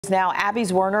Now, Abby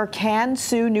Zwerner can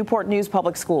sue Newport News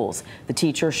Public Schools. The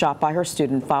teacher shot by her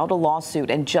student filed a lawsuit,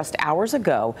 and just hours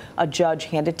ago, a judge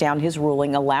handed down his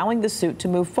ruling allowing the suit to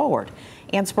move forward.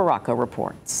 Ann Sparacco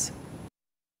reports.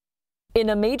 In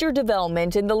a major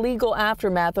development in the legal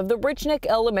aftermath of the Richneck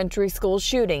Elementary School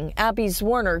shooting, Abby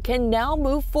Zwerner can now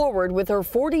move forward with her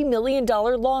 $40 million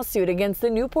lawsuit against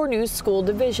the Newport News School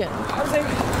Division.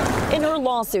 In her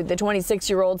lawsuit, the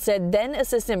 26-year-old said then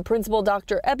Assistant Principal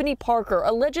Dr. Ebony Parker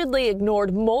allegedly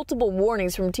ignored multiple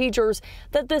warnings from teachers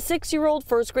that the 6-year-old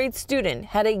first-grade student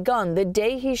had a gun the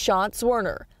day he shot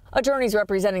Zwerner. Attorneys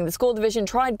representing the school division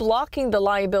tried blocking the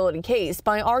liability case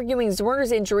by arguing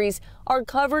Zwerner's injuries are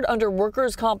covered under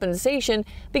workers' compensation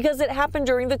because it happened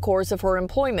during the course of her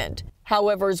employment.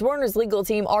 However, Zwerner's legal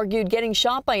team argued getting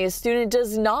shot by a student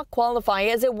does not qualify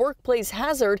as a workplace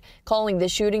hazard, calling the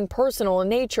shooting personal in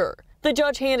nature. The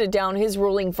judge handed down his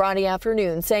ruling Friday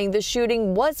afternoon, saying the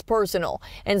shooting was personal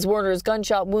and Zwerner's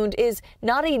gunshot wound is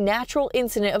not a natural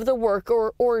incident of the work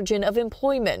or origin of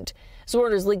employment.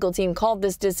 Zwerner's legal team called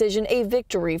this decision a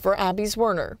victory for Abby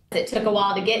Zwerner. It took a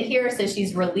while to get here, so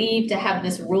she's relieved to have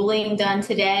this ruling done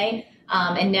today.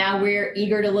 And now we're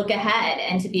eager to look ahead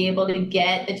and to be able to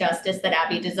get the justice that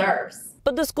Abby deserves.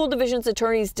 But the school division's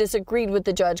attorneys disagreed with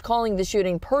the judge, calling the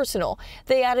shooting personal.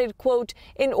 They added, quote,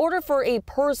 in order for a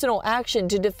personal action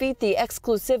to defeat the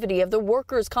exclusivity of the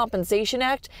Workers' Compensation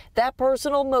Act, that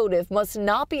personal motive must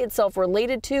not be itself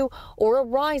related to or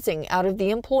arising out of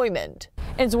the employment.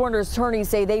 And Zwerner's attorneys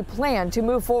say they plan to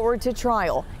move forward to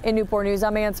trial. In Newport News,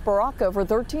 I'm Ann Sparacco for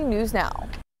 13 News Now.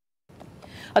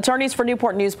 Attorneys for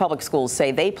Newport News Public Schools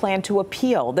say they plan to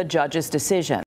appeal the judge's decision.